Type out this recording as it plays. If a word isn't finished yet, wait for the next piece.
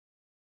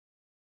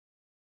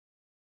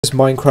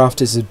because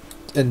Minecraft is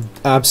an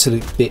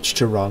absolute bitch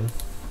to run.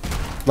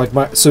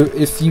 Like so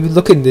if you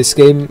look in this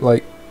game,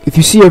 like if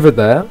you see over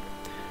there,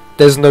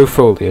 there's no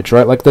foliage,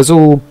 right? Like there's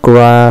all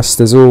grass,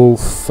 there's all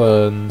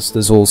ferns,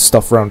 there's all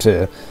stuff around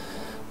here.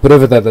 But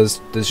over there, there's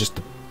just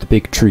the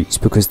big trees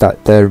because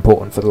they're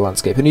important for the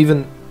landscape. And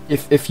even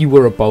if you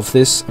were above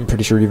this, I'm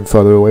pretty sure even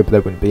further away, but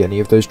there wouldn't be any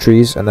of those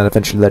trees, and then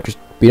eventually there'd just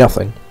be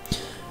nothing.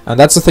 And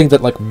that's the thing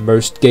that like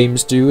most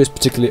games do, is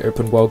particularly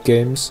open world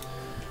games,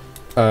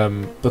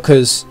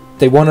 because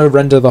they want to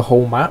render the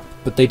whole map,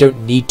 but they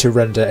don't need to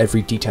render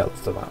every detail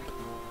of the map.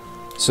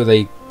 So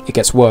it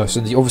gets worse,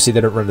 and obviously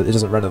it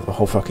doesn't render the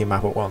whole fucking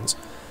map at once.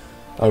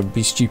 That would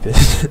be stupid.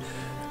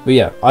 But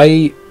yeah,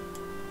 I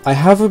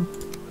have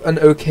an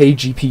okay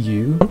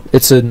GPU.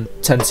 It's a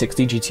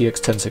 1060 GTX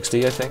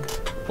 1060, I think,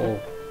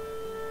 or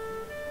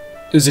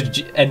is it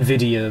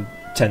NVIDIA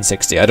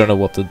 1060? I don't know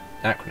what the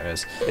acronym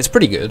is. It's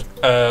pretty good,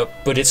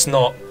 but it's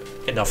not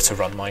enough to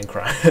run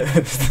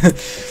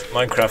Minecraft.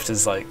 Minecraft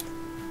is like,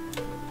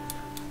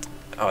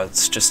 oh,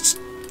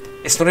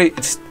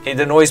 it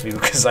annoys me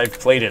because I've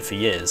played it for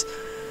years,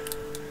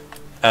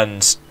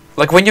 and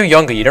like when you're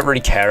younger, you don't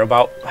really care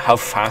about how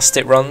fast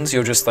it runs.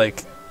 You're just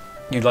like,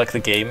 you like the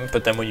game,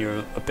 but then when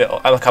you're a bit,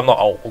 like I'm not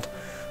old,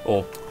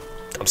 or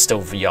I'm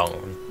still young,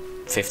 I'm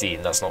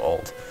 15. That's not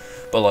old,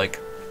 but like,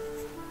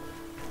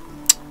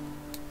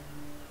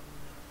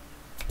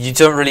 you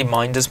don't really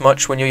mind as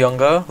much when you're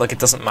younger. Like, it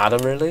doesn't matter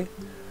really,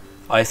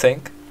 I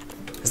think.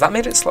 Has that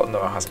made it slow?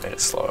 No, it hasn't made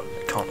it slower.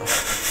 It can't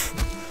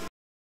have.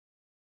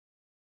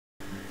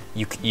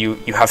 You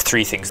have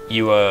three things.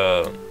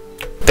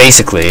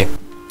 Basically,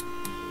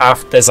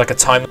 there's like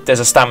there's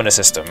a stamina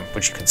system,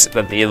 which you can see,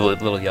 the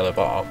little yellow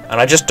bar,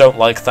 and I just don't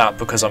like that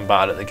because I'm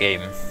bad at the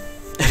game.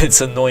 It's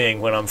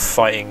annoying when I'm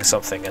fighting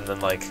something and then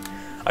like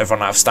I've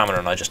run out of stamina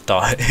and I just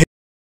die.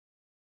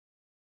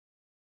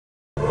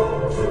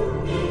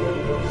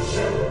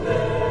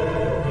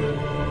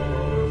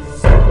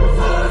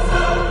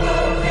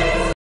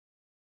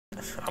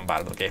 I'm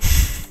bad at the game.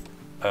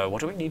 What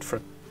do we need for?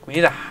 We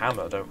need a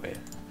hammer, don't we?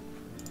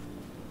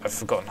 I've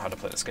forgotten how to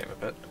play this game a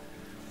bit.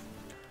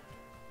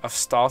 I've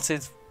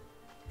started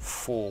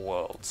 4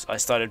 worlds.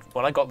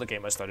 When I got the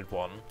game, I started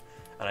 1,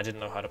 and I didn't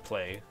know how to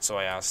play, so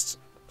I asked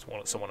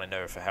someone I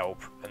know for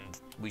help, and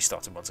we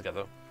started 1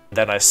 together.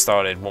 Then I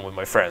started 1 with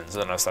my friends,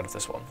 and then I started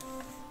this one.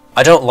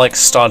 I don't like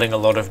starting a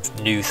lot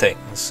of new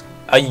things.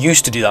 I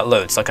used to do that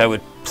loads. Like I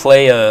would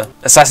play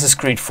Assassin's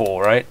Creed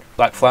 4, right?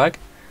 Black Flag.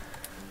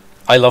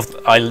 I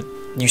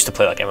used to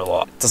play that game a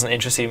lot. It doesn't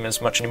interest me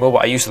as much anymore,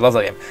 but I used to love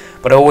that game.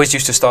 But I always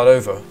used to start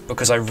over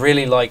because I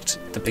really liked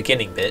the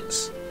beginning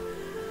bits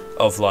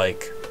of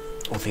like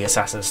all the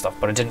assassin stuff,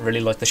 but I didn't really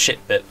like the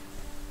shit bit.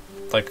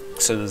 Like,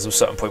 so there's a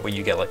certain point where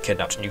you get like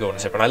kidnapped and you go on a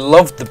ship, and I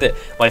loved the bit.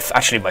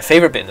 Actually, my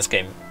favorite bit in this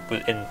game,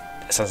 in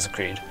Assassin's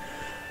Creed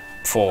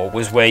 4,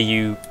 was where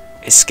you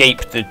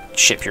escape the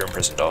ship you're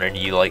imprisoned on, and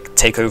you like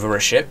take over a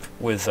ship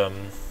with I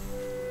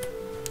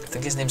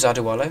think his name's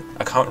Adewale.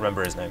 I can't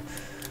remember his name.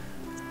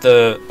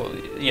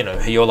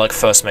 You're like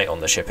first mate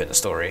on the ship in the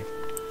story.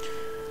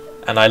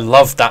 And I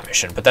loved that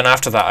mission, but then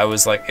after that I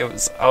was like,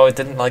 I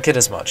didn't like it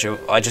as much.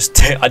 I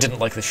didn't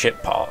like the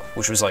ship part,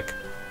 which was like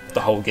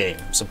the whole game.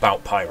 It's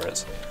about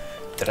pirates.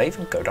 Did I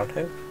even go down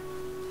here?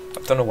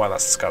 I don't know why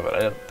that's discovered.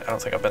 I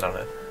don't think I've been down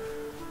here.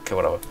 Okay,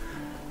 whatever.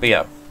 But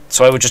yeah,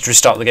 so I would just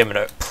restart the game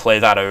and play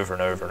that over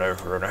and over and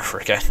over and over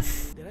again.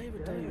 Did I ever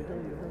tell you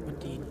what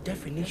the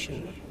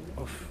definition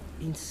of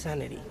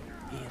insanity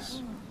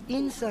is?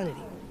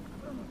 Insanity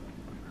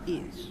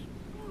is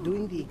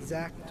doing the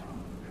exact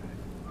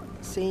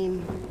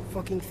same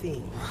fucking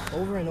thing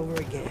over and over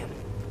again,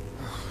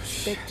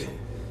 expecting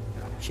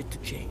shit to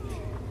change.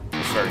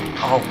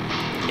 Oh,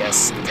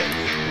 yes. Okay.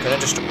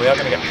 We are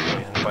gonna get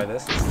poisoned by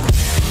this. I'm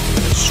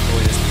gonna destroy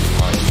this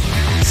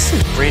hive. This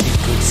is really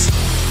good.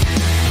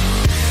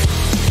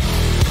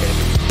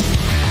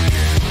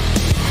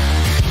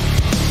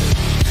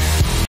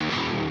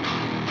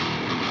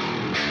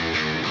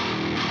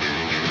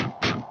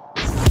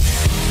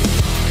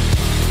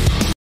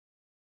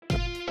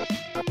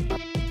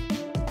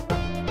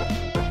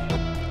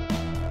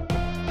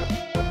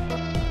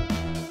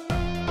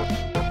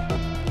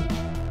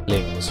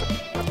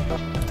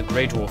 The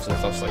Grey Dwarfs and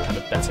stuff's like kind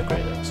of better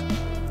Greylings.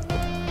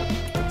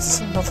 This is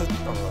another.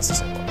 Oh, that's the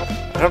same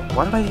one.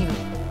 Why did I even?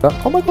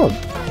 Oh my god!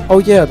 Oh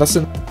yeah, that's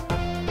an.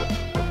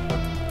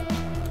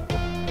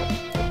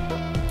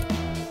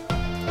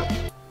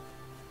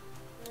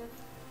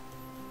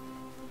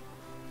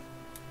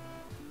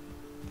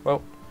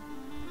 Well,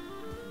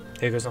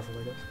 here goes nothing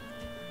like this.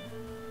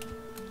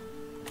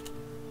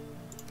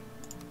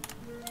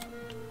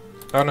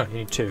 Oh no, you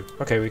need 2.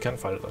 Okay, we can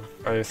fight it then.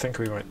 I think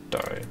we might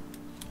die.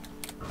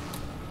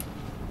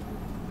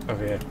 Oh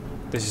yeah,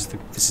 this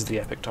is the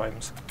epic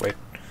times. Wait,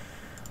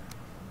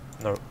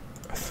 no,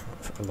 I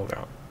log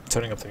out.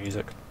 Turning up the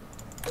music.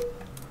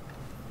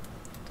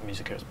 The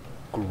music here is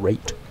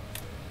great.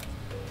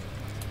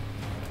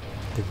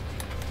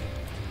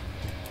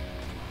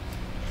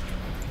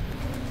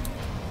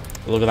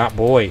 Look at that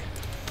boy.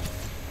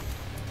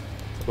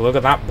 Look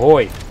at that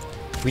boy.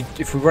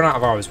 If we run out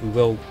of arrows, we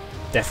will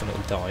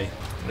definitely die.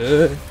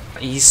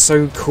 He's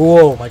so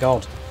cool. Oh my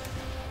god.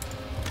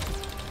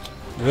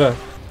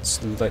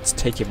 Let's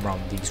take him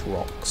round these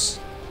rocks.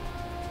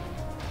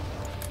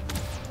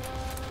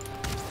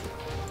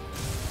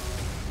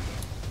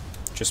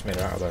 Just made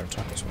it out of there in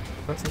time as well.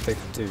 I don't think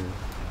they do.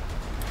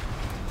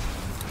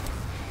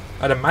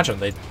 I'd imagine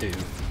they do.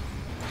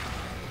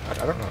 I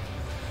don't know.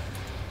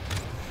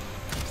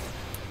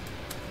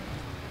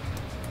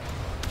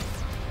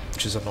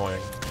 Which is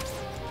annoying.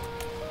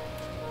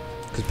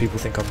 Because people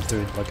think I'm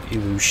doing like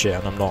Elu shit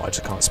and I'm not, I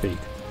just can't speak.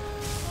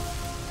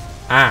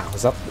 Ah,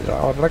 was that...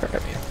 Oh, did I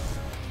get me?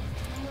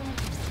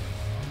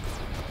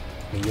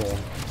 Me yawn.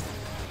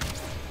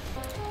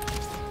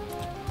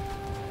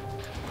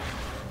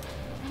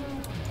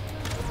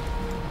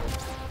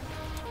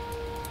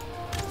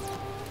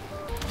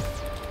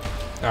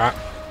 Ah.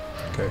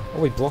 Okay.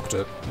 Oh, we blocked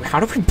it. How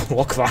did we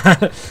block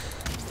that?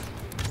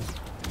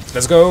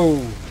 Let's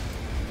go!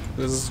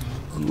 Let's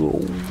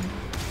go.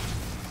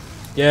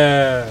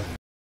 Yeah!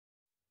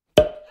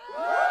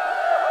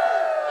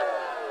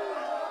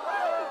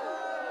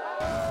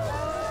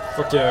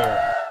 Fuck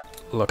yeah!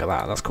 Look at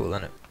that, that's cool,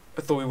 isn't it?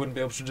 I thought we wouldn't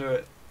be able to do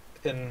it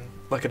in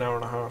like an hour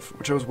and a half,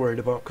 which I was worried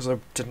about because I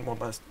didn't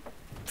want my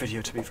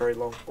video to be very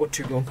long, or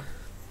too long.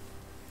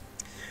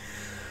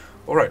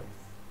 Alright,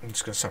 I'm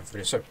just gonna start the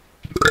video,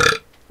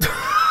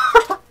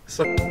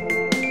 so...